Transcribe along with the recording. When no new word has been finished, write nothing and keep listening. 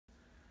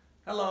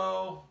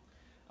Hello.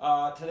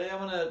 Today I'm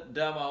going to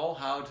demo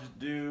how to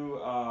do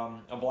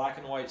a black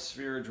and white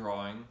sphere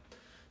drawing,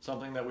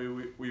 something that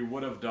we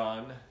would have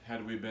done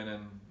had we been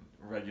in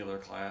regular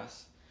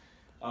class.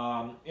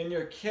 In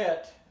your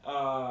kit,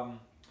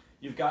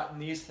 you've gotten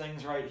these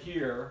things right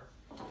here,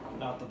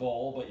 not the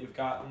bowl, but you've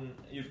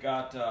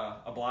got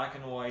a black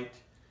and white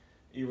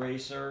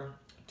eraser,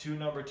 two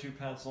number 2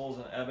 pencils,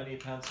 an ebony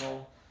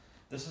pencil.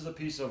 This is a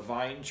piece of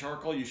vine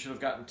charcoal. You should have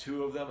gotten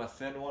 2 of them, a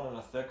thin one and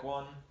a thick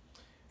one.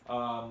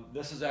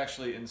 This is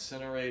actually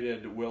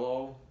incinerated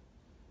willow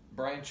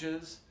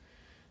branches,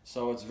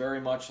 so it's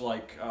very much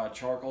like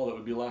charcoal that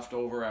would be left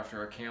over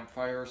after a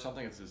campfire or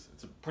something. It's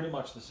pretty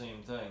much the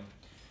same thing.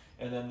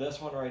 And then this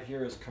one right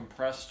here is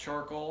compressed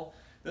charcoal.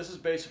 This is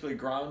basically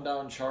ground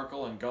down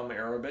charcoal and gum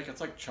arabic.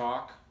 It's like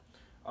chalk.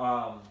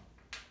 I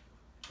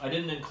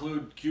didn't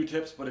include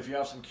Q-tips, but if you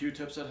have some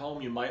Q-tips at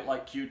home, you might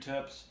like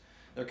Q-tips.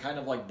 They're kind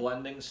of like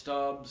blending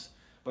stubs.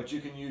 But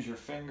you can use your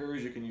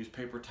fingers, you can use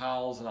paper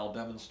towels, and I'll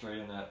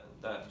demonstrate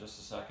that in just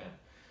a second.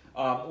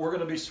 We're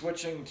going to be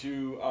switching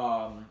to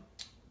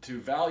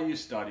value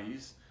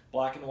studies,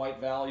 black and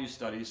white value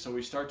studies, so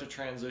we start to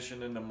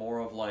transition into more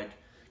of like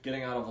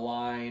getting out of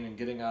line and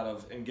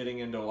getting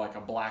into like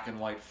a black and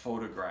white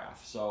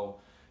photograph. So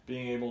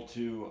being able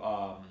to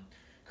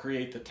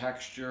create the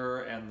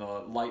texture and the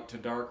light to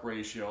dark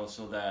ratio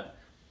so that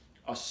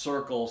a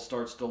circle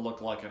starts to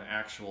look like an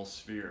actual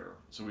sphere.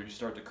 So we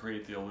start to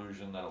create the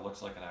illusion that it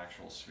looks like an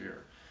actual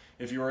sphere.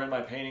 If you were in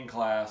my painting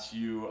class,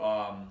 you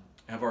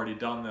have already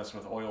done this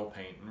with oil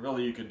paint. And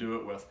really you could do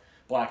it with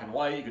black and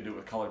white, you could do it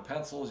with colored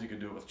pencils, you could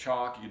do it with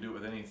chalk, you could do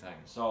it with anything.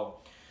 So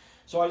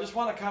I just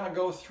want to kind of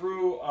go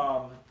through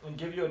and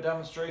give you a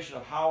demonstration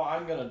of how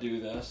I'm going to do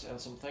this and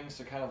some things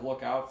to kind of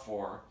look out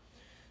for.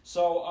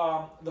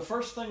 So the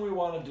first thing we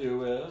want to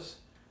do is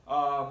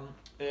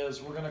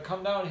we're going to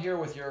come down here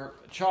with your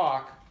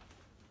chalk,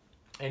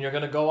 and you're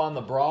going to go on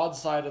the broad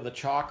side of the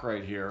chalk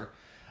right here.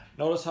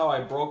 Notice how I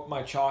broke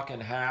my chalk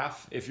in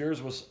half. If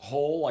yours was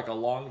whole, like a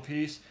long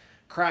piece,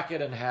 crack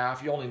it in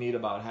half. You only need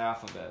about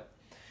half of it.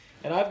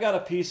 And I've got a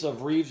piece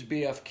of Reeves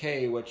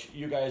BFK, which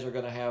you guys are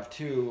going to have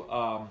too.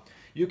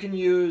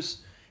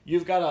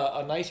 You've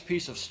got a nice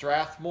piece of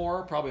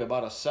Strathmore, probably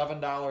about a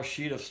 $7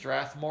 sheet of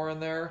Strathmore in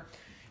there.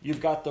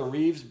 You've got the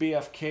Reeves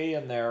BFK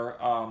in there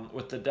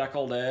with the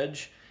deckled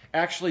edge.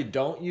 Actually,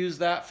 don't use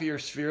that for your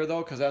sphere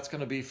though, because that's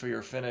going to be for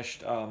your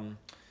finished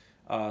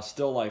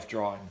still life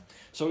drawing.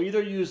 So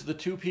either use the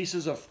 2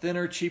 pieces of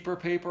thinner, cheaper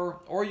paper,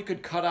 or you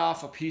could cut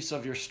off a piece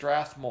of your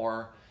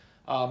Strathmore.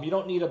 You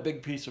don't need a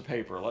big piece of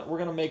paper. We're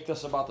going to make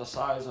this about the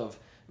size of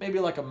maybe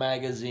like a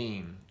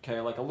magazine, okay,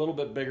 like a little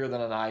bit bigger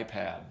than an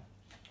iPad,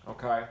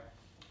 okay?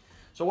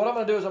 So what I'm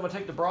going to do is I'm going to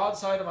take the broad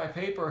side of my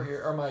paper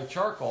here, or my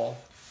charcoal,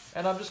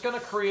 and I'm just going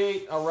to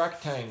create a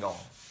rectangle.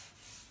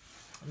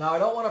 Now I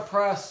don't want to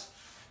press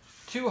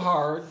too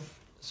hard,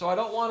 so I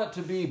don't want it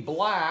to be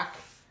black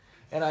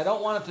and I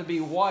don't want it to be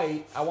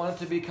white. I want it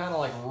to be kind of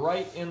like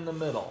right in the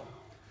middle.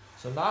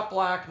 So not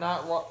black,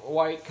 not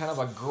white, kind of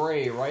a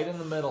gray right in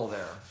the middle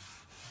there.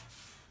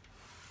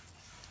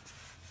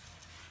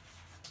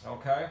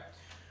 Okay.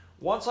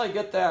 Once I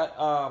get that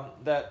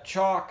that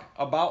chalk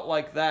about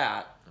like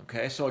that,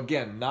 okay, so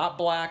again, not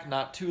black,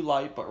 not too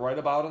light, but right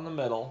about in the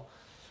middle,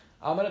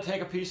 I'm going to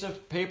take a piece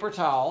of paper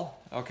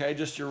towel, okay,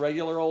 just your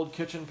regular old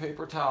kitchen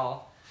paper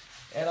towel,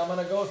 and I'm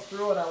going to go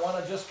through and I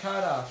want to just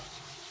kind of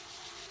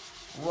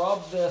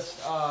rub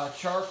this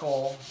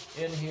charcoal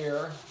in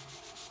here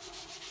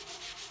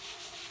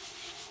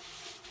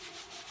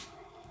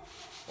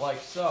like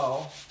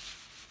so.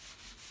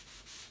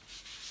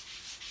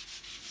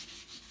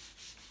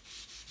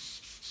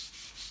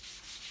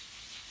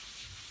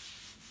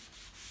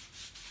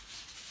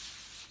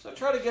 So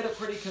try to get it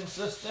pretty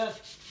consistent.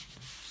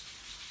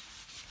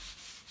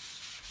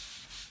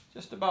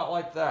 Just about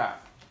like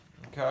that,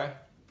 okay?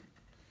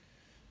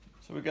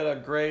 So we got a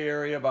gray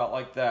area about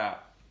like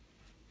that.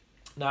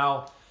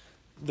 Now,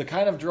 the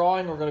kind of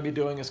drawing we're going to be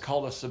doing is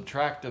called a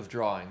subtractive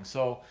drawing.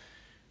 So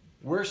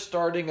we're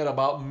starting at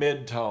about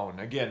mid-tone.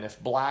 Again, if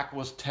black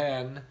was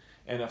 10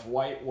 and if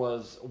white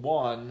was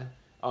 1,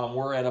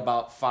 we're at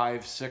about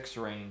 5, 6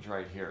 range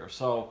right here.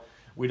 So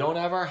we don't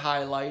have our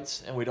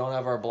highlights and we don't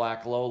have our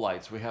black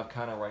lowlights. We have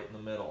kind of right in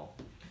the middle.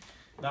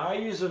 Now I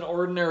use an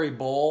ordinary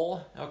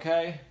bowl,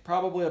 okay,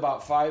 probably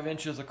about 5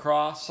 inches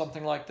across,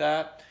 something like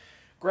that.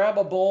 Grab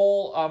a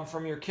bowl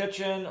from your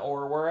kitchen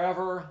or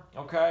wherever,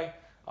 okay.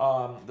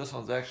 This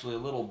one's actually a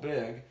little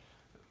big,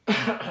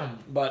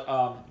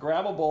 but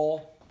grab a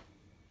bowl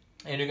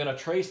and you're going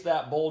to trace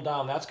that bowl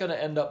down. That's going to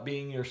end up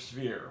being your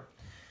sphere.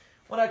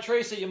 When I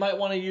trace it, you might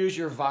want to use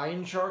your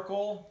vine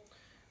charcoal.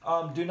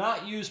 Do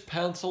not use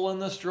pencil in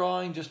this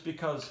drawing just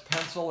because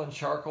pencil and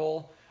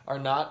charcoal are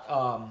not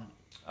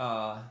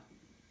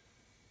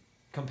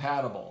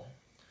compatible.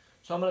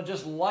 So I'm going to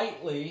just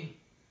lightly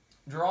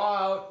draw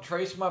out,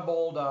 trace my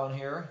bowl down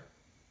here,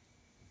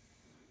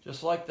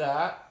 just like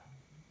that,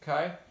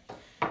 okay?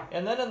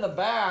 And then in the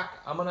back,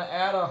 I'm going to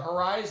add a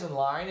horizon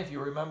line, if you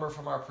remember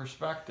from our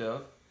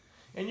perspective,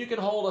 And you can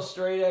hold a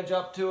straight edge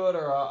up to it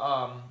or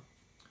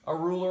a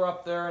ruler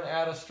up there and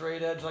add a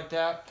straight edge like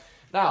that.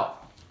 Now,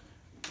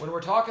 when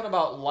we're talking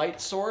about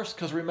light source,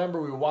 because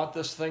remember we want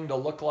this thing to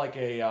look like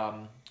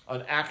an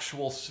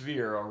actual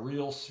sphere, a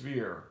real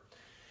sphere.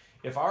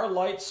 If our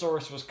light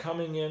source was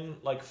coming in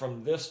like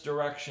from this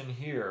direction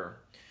here,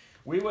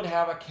 we would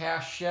have a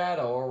cast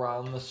shadow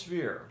around the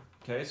sphere.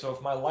 Okay, so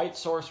if my light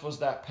source was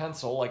that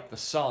pencil, like the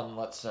sun,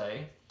 let's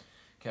say,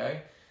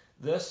 okay,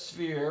 this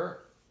sphere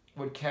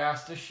would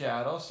cast a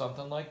shadow,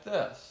 something like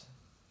this.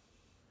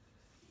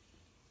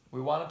 We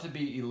want it to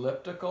be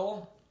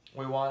elliptical.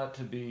 We want it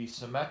to be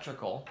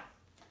symmetrical.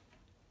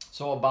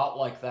 So about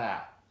like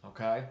that,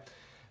 okay?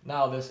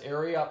 Now this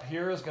area up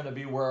here is going to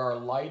be where our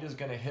light is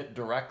going to hit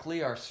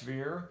directly, our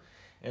sphere.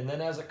 And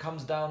then as it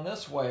comes down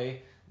this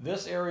way,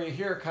 this area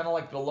here, kind of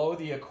like below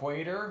the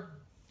equator,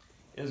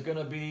 is going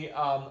to be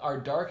our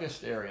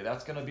darkest area.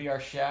 That's going to be our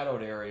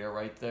shadowed area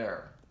right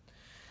there.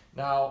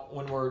 Now,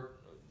 when we're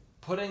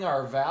putting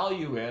our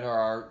value in, or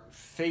our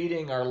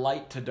fading our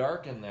light to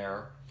dark in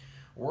there,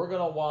 we're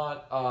going to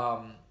want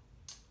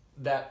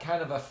that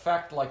kind of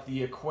effect like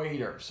the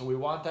equator. So we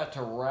want that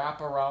to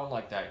wrap around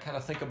like that. Kind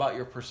of think about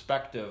your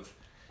perspective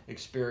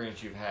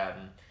experience you've had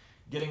and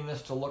getting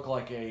this to look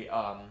like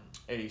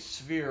a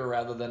sphere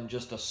rather than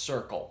just a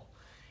circle.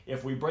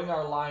 If we bring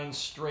our line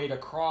straight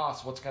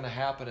across, what's going to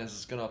happen is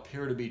it's going to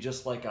appear to be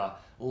just like a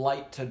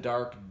light to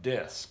dark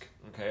disc.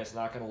 Okay, it's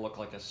not going to look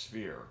like a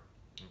sphere.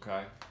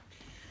 Okay.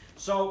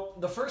 So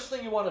the first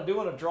thing you want to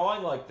do in a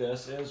drawing like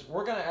this is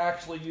we're going to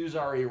actually use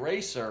our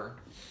eraser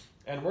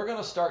and we're going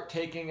to start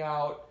taking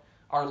out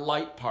our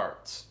light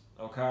parts.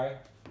 Okay.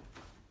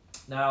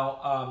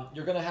 Now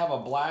you're going to have a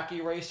black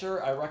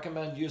eraser. I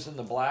recommend using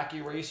the black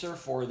eraser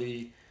for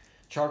the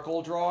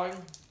charcoal drawing.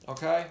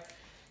 Okay.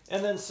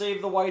 And then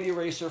save the white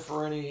eraser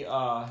for any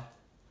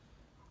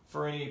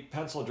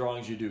pencil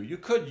drawings you do. You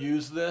could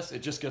use this, it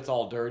just gets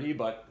all dirty,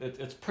 but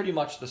it's pretty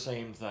much the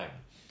same thing.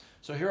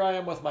 So here I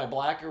am with my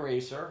black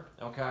eraser,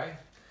 okay?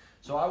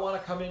 So I want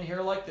to come in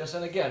here like this,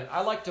 and again,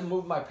 I like to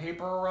move my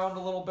paper around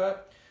a little bit.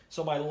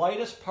 So my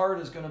lightest part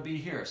is going to be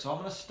here. So I'm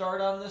going to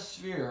start on this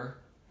sphere,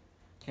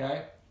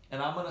 okay?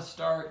 And I'm going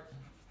to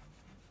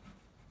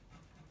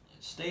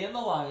stay in the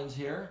lines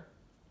here.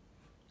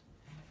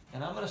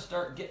 And I'm going to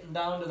start getting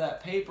down to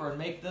that paper and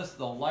make this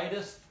the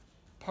lightest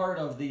part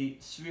of the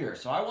sphere.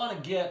 So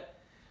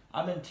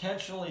I'm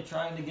intentionally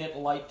trying to get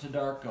light to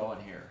dark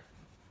going here.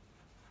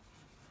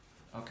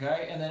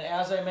 Okay, and then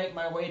as I make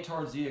my way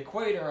towards the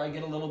equator, I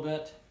get a little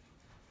bit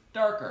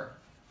darker.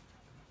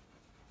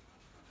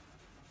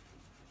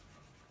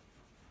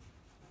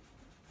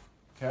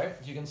 Okay,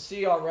 you can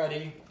see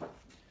already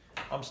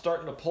I'm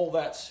starting to pull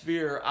that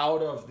sphere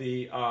out of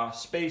the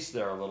space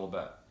there a little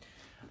bit.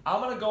 I'm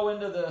going to go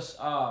into this,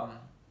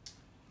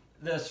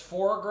 this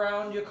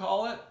foreground, you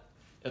call it.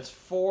 It's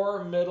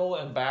fore, middle,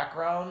 and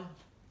background.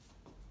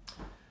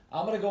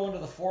 I'm going to go into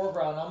the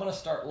foreground. I'm going to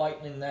start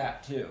lightening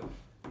that too.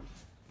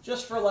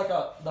 Just for like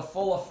the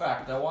full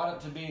effect. I want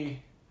it to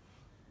be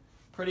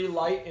pretty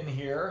light in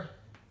here.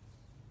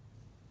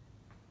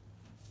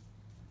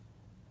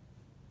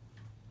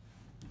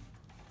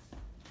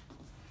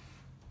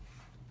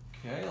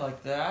 Okay,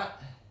 like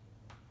that.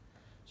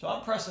 So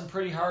I'm pressing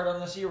pretty hard on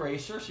this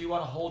eraser, so you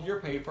want to hold your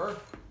paper.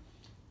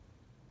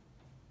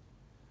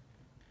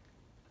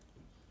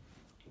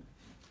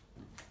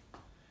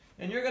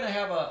 And you're going to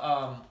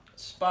have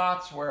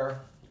spots where,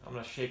 I'm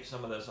going to shake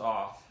some of this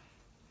off.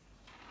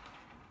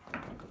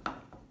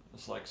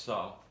 Just like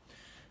so.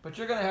 But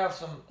you're going to have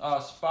some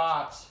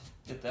spots,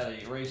 get that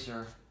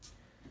eraser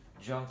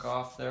junk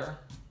off there.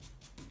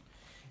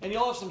 And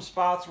you'll have some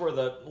spots where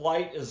the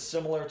light is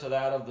similar to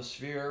that of the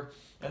sphere,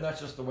 and that's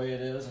just the way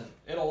it is, and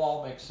it'll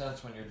all make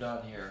sense when you're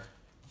done here.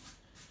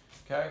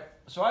 Okay,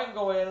 so I can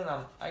go in and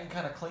I can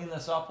kind of clean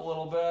this up a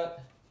little bit.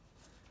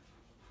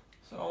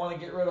 So I want to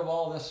get rid of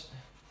all this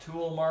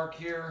tool mark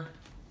here,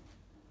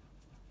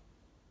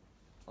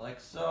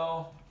 like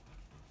so.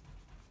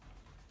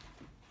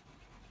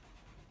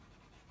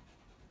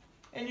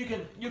 And you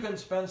can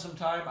spend some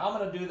time. I'm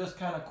going to do this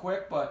kind of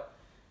quick, but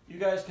you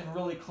guys can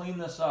really clean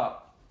this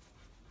up.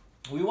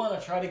 We want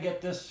to try to get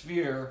this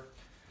sphere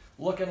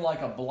looking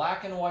like a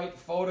black and white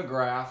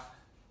photograph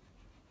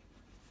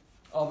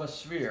of a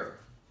sphere.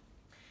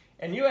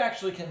 And you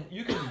actually can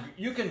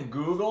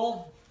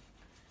Google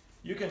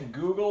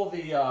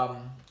the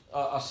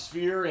a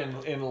sphere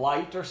in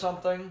light or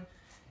something,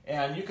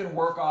 and you can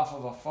work off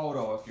of a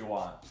photo if you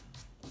want.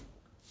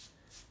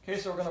 Okay,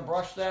 so we're going to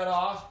brush that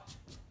off.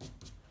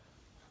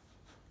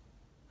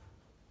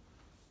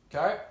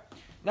 Okay,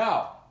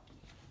 now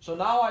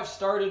I've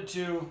started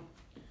to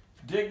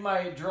dig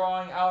my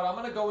drawing out. I'm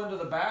going to go into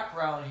the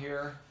background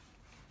here.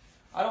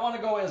 I don't want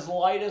to go as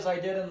light as I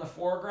did in the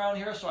foreground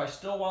here, so I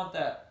still want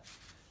that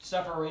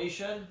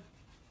separation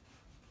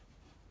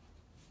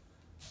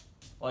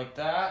like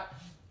that.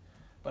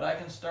 But I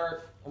can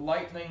start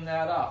lightening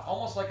that up,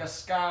 almost like a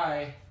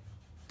sky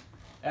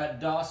at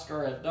dusk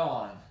or at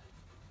dawn.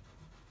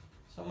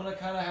 So I'm going to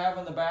kind of have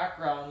in the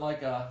background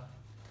like a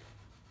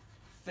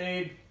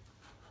fade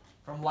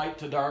from light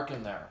to dark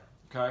in there,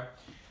 okay?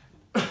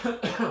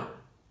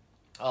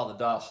 Oh, the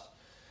dust.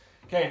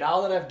 Okay,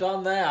 now that I've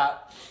done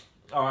that,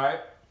 all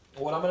right,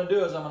 what I'm going to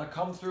do is I'm going to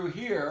come through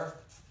here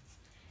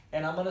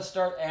and I'm going to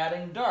start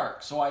adding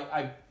dark. So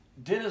I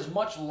did as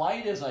much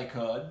light as I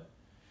could,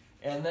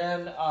 and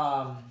then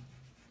I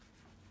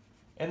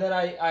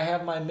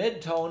have my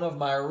mid-tone of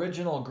my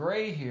original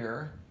gray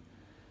here.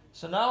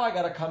 So now I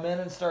got to come in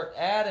and start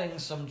adding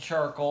some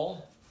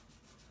charcoal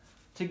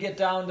to get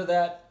down to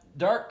that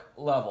dark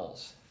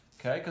levels,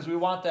 okay? Because we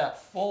want that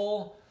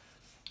full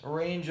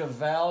range of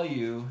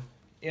value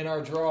in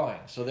our drawing.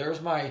 So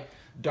there's my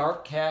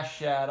dark cast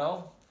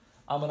shadow.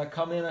 I'm going to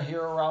come in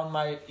here around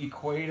my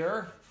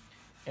equator,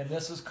 and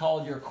this is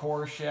called your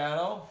core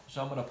shadow.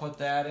 So I'm going to put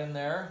that in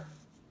there,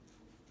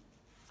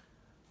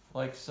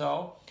 like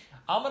so.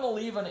 I'm going to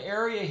leave an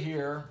area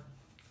here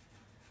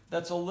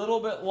that's a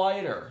little bit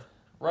lighter,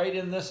 right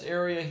in this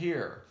area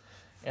here.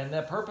 And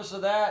the purpose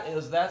of that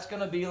is that's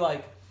going to be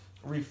like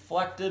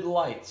reflected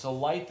light. So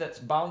light that's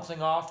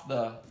bouncing off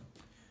the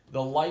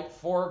light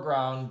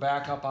foreground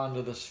back up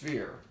onto the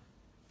sphere.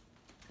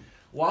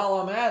 While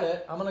I'm at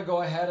it, I'm going to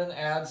go ahead and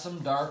add some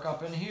dark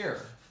up in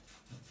here,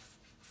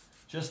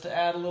 just to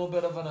add a little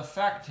bit of an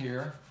effect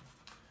here.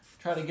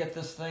 Try to get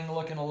this thing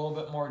looking a little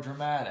bit more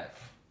dramatic.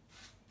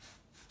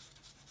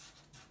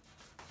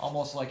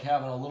 Almost like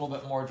having a little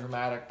bit more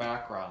dramatic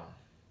background.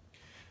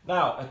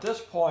 Now, at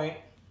this point,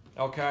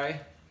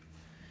 okay,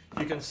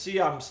 you can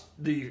see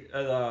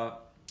the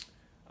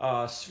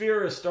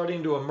sphere is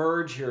starting to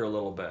emerge here a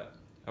little bit,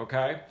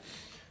 okay?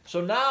 So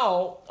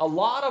now, a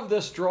lot of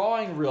this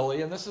drawing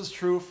really, and this is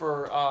true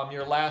for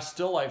your last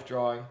still life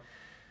drawing,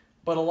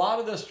 but a lot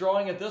of this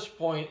drawing at this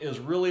point is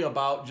really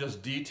about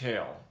just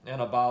detail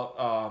and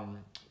about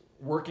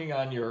working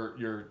on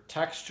your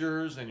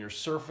textures and your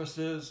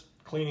surfaces,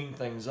 cleaning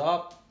things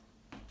up,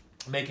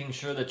 making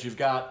sure that you've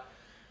got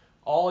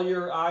all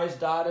your I's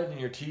dotted and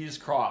your T's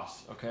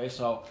crossed, okay?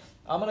 So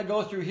I'm going to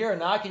go through here, and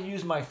now I can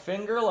use my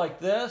finger like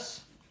this,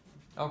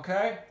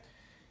 okay?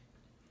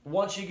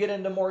 Once you get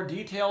into more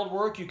detailed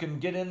work, you can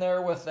get in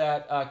there with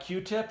that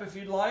Q-tip if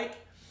you'd like.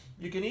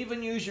 You can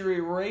even use your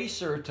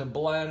eraser to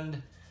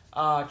blend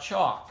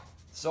chalk.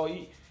 So,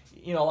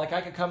 you know, like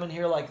I could come in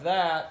here like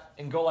that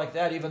and go like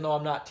that, even though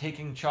I'm not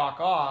taking chalk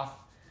off.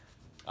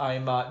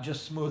 I'm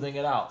just smoothing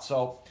it out.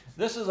 So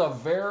this is a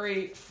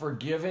very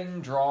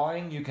forgiving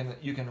drawing. You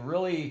can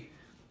really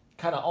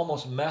kind of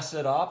almost mess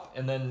it up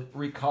and then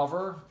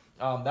recover.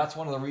 That's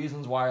one of the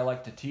reasons why I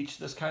like to teach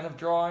this kind of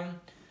drawing,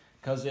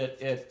 because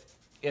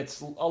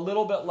it's a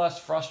little bit less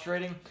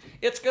frustrating.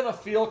 It's going to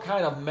feel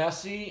kind of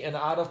messy and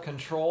out of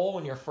control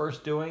when you're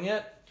first doing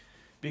it,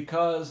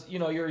 because, you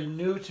know, you're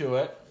new to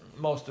it,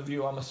 most of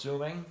you, I'm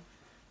assuming.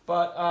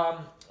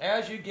 But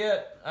as you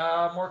get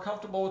more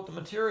comfortable with the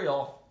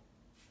material,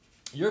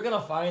 you're going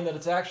to find that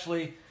it's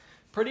actually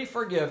pretty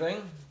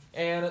forgiving,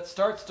 and it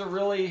starts to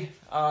really,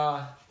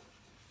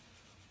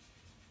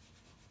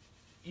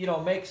 you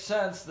know, make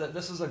sense that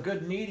this is a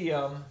good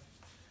medium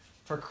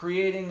for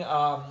creating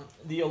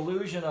the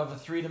illusion of a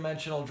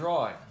three-dimensional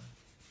drawing.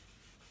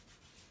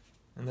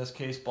 In this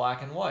case,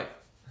 black and white.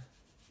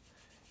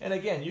 And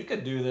again, you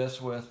could do this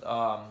with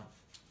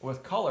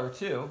color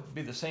too. It'd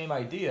be the same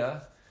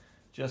idea,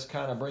 just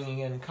kind of bringing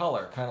in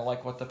color, kind of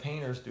like what the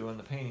painters do in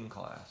the painting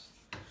class.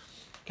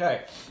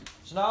 Okay,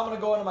 so now I'm going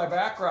to go into my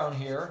background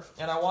here,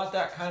 and I want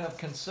that kind of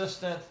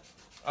consistent.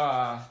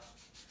 So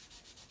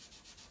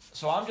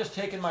I'm just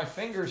taking my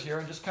fingers here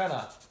and just kind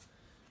of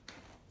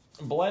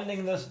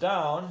blending this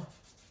down.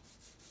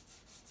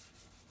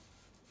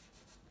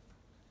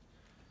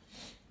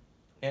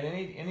 And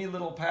any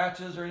little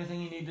patches or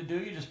anything you need to do,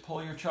 you just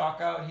pull your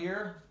chalk out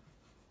here.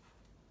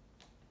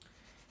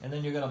 And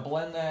then you're going to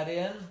blend that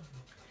in.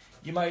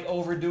 You might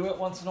overdo it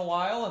once in a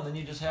while, and then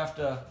you just have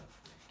to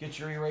get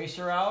your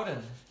eraser out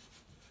and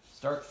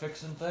start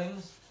fixing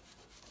things.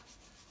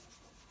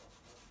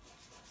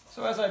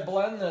 So as I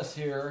blend this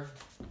here,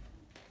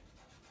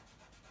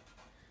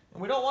 and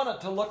we don't want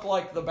it to look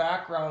like the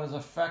background is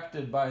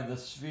affected by the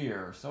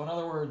sphere. So in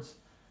other words,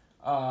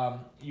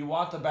 you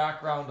want the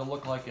background to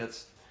look like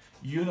it's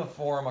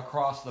uniform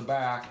across the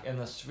back, and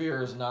the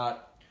sphere is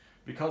not,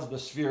 because the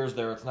sphere is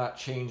there, it's not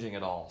changing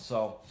at all.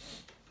 So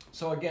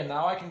again,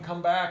 now I can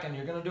come back, and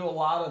you're going to do a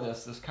lot of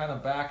this kind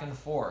of back and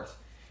forth.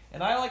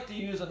 And I like to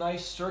use a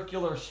nice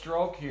circular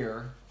stroke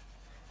here,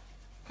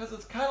 because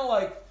it's kind of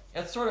like,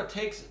 it sort of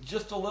takes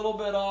just a little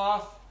bit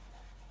off,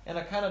 and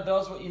it kind of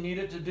does what you need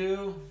it to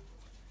do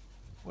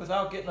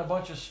without getting a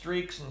bunch of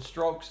streaks and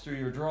strokes through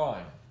your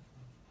drawing.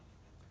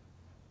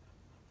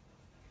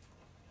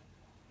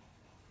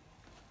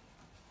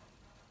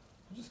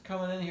 I'm just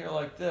coming in here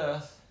like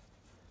this,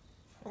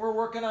 and we're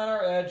working on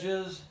our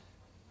edges.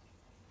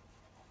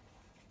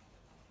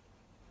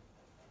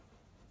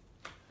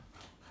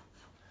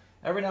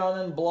 Every now and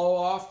then blow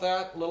off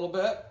that a little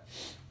bit,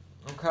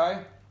 okay?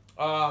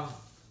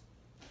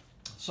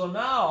 So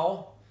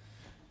now,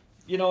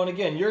 you know, and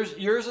again, yours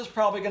is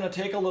probably going to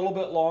take a little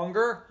bit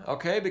longer,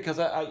 okay? Because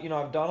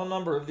I've done a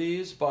number of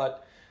these,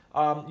 but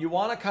You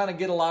want to kind of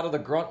get a lot of the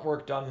grunt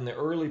work done in the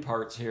early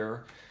parts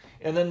here.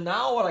 And then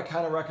now what I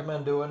kind of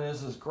recommend doing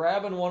is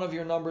grabbing one of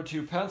your number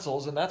 2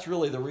 pencils, and that's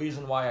really the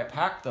reason why I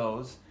packed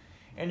those.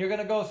 And you're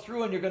going to go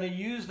through and you're going to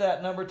use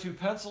that number 2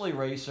 pencil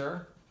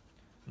eraser,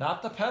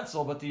 not the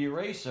pencil, but the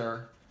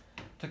eraser,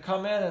 to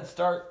come in and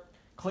start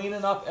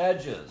cleaning up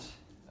edges,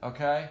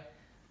 okay?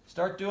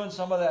 Start doing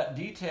some of that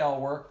detail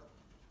work,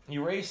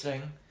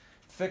 erasing,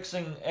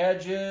 fixing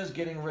edges,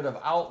 getting rid of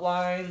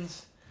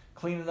outlines,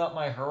 cleaning up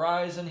my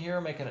horizon here,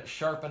 making it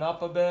sharpen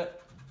up a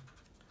bit.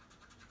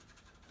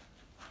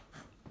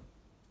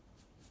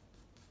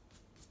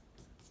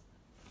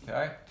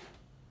 Okay.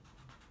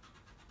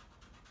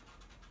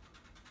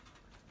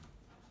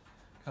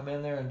 Come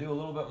in there and do a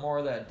little bit more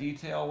of that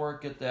detail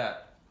work, get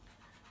that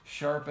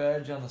sharp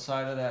edge on the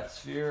side of that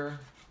sphere.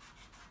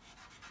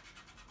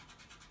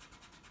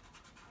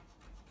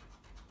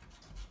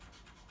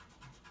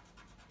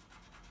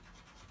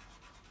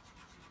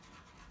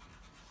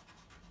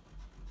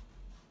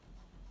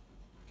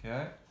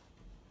 Okay,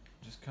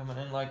 just coming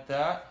in like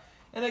that.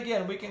 And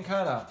again, we can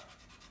kind of,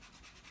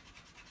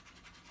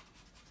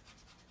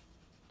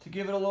 to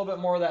give it a little bit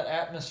more of that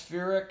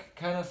atmospheric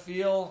kind of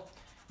feel,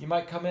 you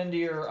might come into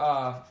your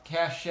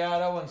cast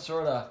shadow and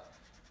sort of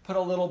put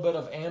a little bit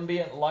of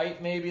ambient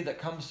light maybe that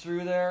comes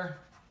through there.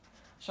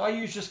 So I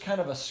use just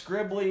kind of a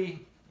scribbly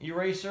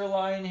eraser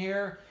line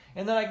here,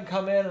 and then I can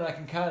come in and I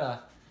can kind of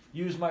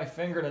use my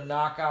finger to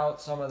knock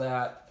out some of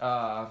that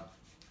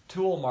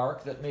tool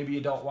mark that maybe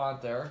you don't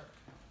want there.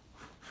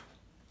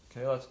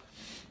 Okay,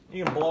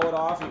 you can blow it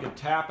off, you can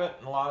tap it,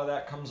 and a lot of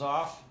that comes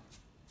off.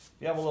 If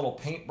you have a little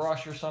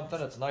paintbrush or something,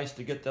 it's nice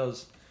to get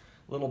those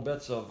little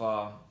bits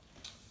of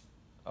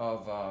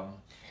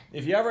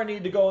if you ever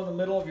need to go in the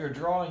middle of your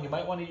drawing, you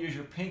might want to use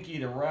your pinky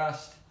to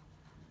rest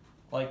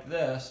like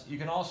this. You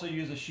can also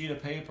use a sheet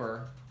of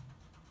paper.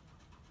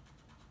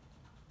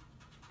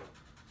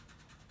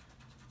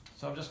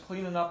 So I'm just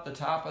cleaning up the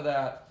top of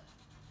that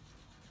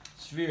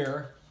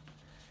sphere.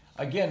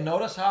 Again,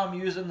 notice how I'm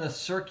using this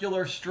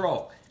circular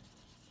stroke.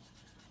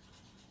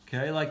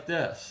 Okay, like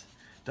this.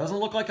 Doesn't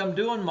look like I'm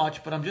doing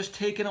much, but I'm just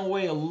taking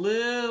away a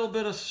little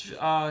bit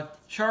of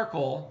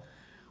charcoal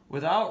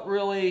without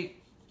really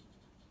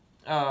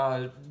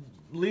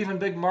leaving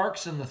big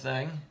marks in the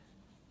thing.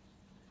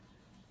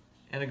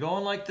 And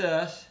going like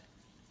this.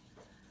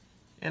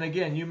 And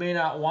again, you may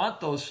not want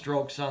those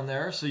strokes on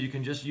there, so you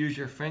can just use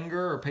your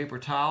finger or paper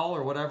towel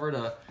or whatever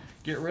to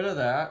get rid of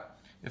that.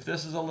 If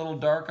this is a little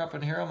dark up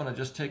in here, I'm going to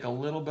just take a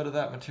little bit of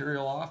that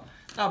material off.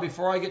 Now,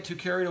 before I get too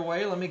carried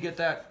away, let me get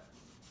that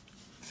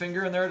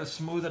finger in there to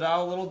smooth it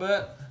out a little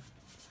bit.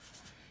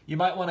 You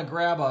might want to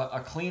grab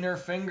a cleaner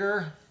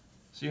finger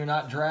so you're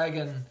not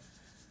dragging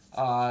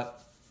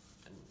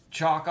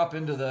chalk up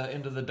into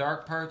the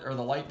dark part or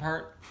the light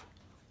part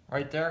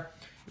right there.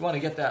 You want to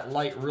get that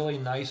light really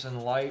nice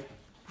and light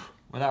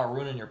without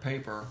ruining your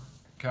paper.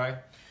 Okay.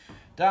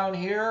 Down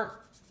here,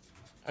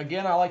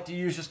 again, I like to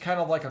use just kind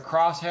of like a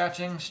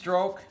cross-hatching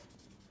stroke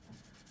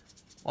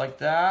like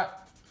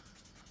that.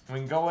 We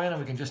can go in and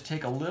we can just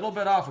take a little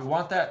bit off. We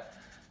want that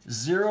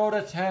 0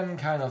 to 10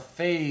 kind of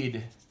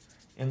fade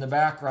in the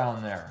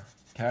background there,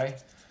 okay?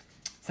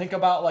 Think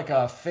about like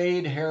a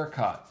fade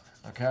haircut,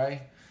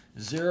 okay?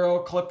 0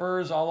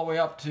 clippers all the way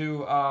up to,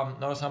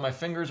 notice how my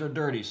fingers are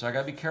dirty, so I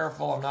gotta be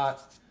careful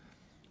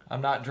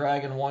I'm not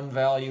dragging one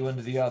value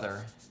into the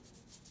other.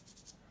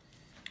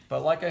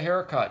 But like a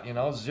haircut, you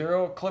know,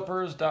 0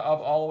 clippers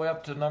all the way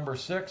up to number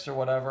 6 or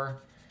whatever,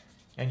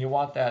 and you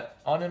want that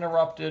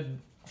uninterrupted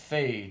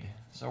fade.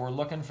 So we're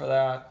looking for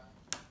that.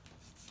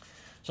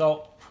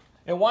 So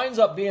it winds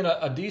up being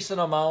a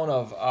decent amount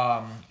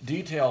of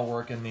detail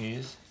work in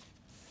these,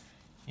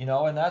 you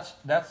know, and that's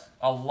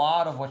a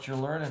lot of what you're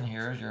learning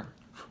here is you're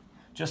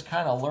just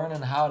kind of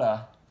learning how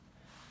to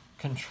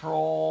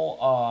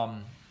control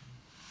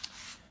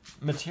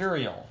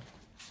material,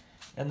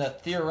 and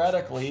that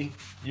theoretically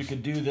you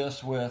could do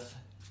this with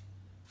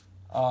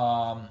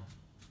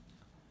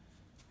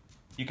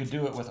you could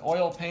do it with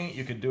oil paint,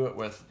 you could do it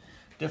with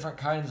different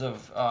kinds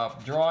of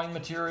drawing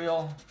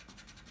material.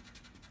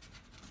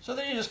 So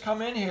then you just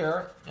come in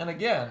here, and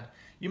again,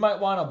 you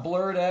might want a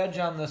blurred edge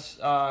on this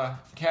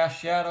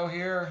cast shadow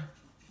here.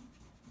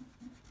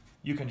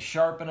 You can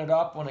sharpen it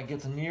up when it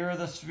gets near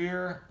the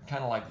sphere,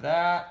 kind of like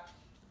that.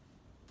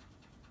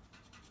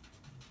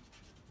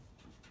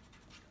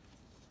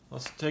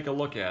 Let's take a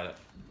look at it.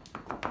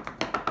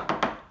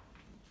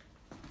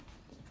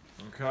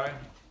 Okay.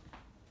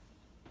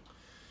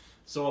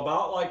 So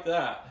about like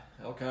that,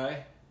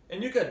 okay?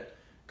 And you could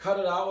cut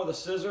it out with a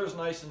scissors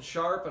nice and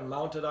sharp and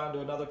mount it onto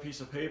another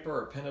piece of paper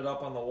or pin it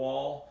up on the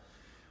wall.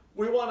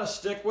 We want to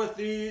stick with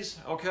these,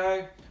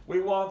 okay? We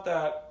want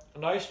that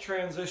nice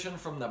transition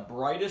from the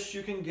brightest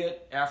you can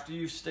get after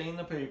you stain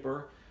the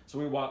paper. So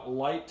we want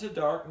light to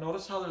dark.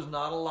 Notice how there's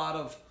not a lot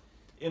of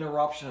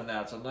interruption in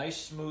that. It's a nice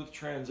smooth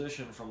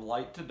transition from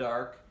light to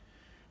dark.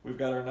 We've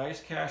got our nice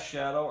cast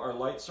shadow. Our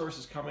light source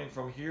is coming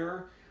from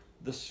here.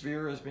 The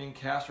sphere is being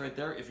cast right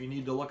there. If you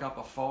need to look up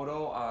a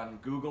photo on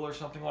Google or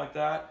something like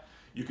that,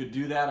 You could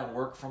do that and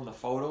work from the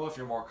photo if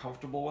you're more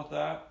comfortable with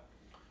that.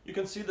 You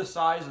can see the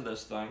size of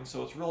this thing,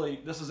 so it's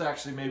really, this is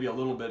actually maybe a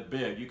little bit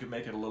big. You could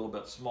make it a little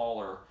bit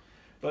smaller,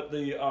 but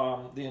the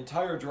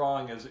entire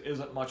drawing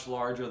isn't much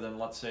larger than,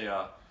 let's say,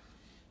 an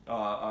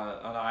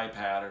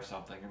iPad or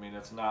something. I mean,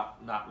 it's not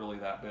really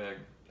that big.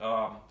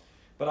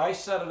 But I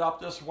set it up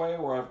this way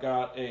where I've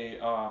got a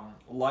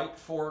light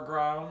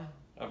foreground.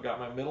 I've got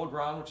my middle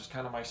ground, which is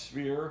kind of my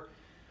sphere,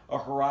 a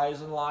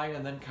horizon line,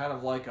 and then kind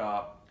of like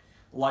a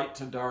light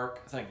to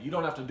dark thing. You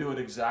don't have to do it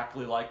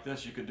exactly like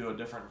this. You could do a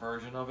different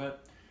version of it.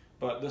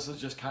 But this is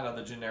just kind of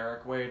the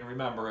generic way. And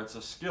remember, it's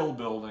a skill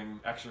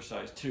building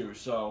exercise too.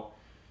 So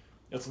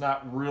it's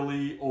not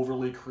really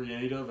overly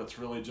creative. It's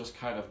really just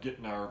kind of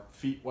getting our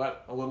feet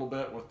wet a little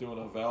bit with doing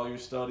a value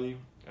study.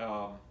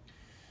 I'm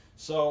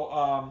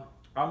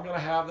going to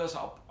have this.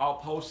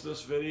 I'll post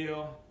this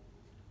video.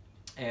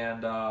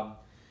 And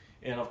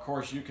of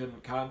course, you can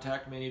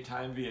contact me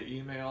anytime via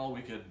email.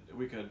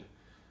 We could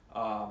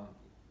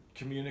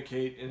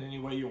communicate in any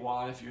way you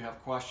want if you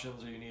have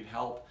questions or you need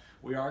help.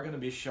 We are going to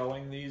be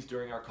showing these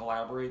during our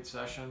Collaborate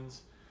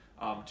sessions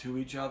to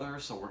each other,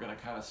 so we're going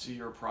to kind of see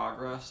your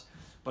progress.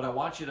 But I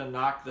want you to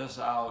knock this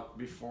out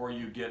before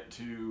you get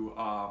to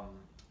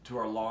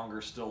our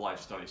longer still life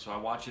study. So I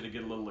want you to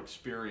get a little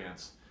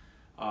experience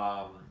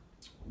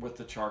with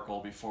the charcoal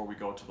before we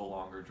go to the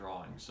longer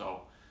drawing.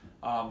 So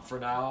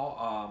for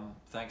now,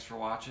 thanks for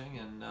watching,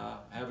 and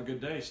have a good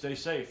day. Stay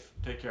safe.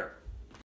 Take care.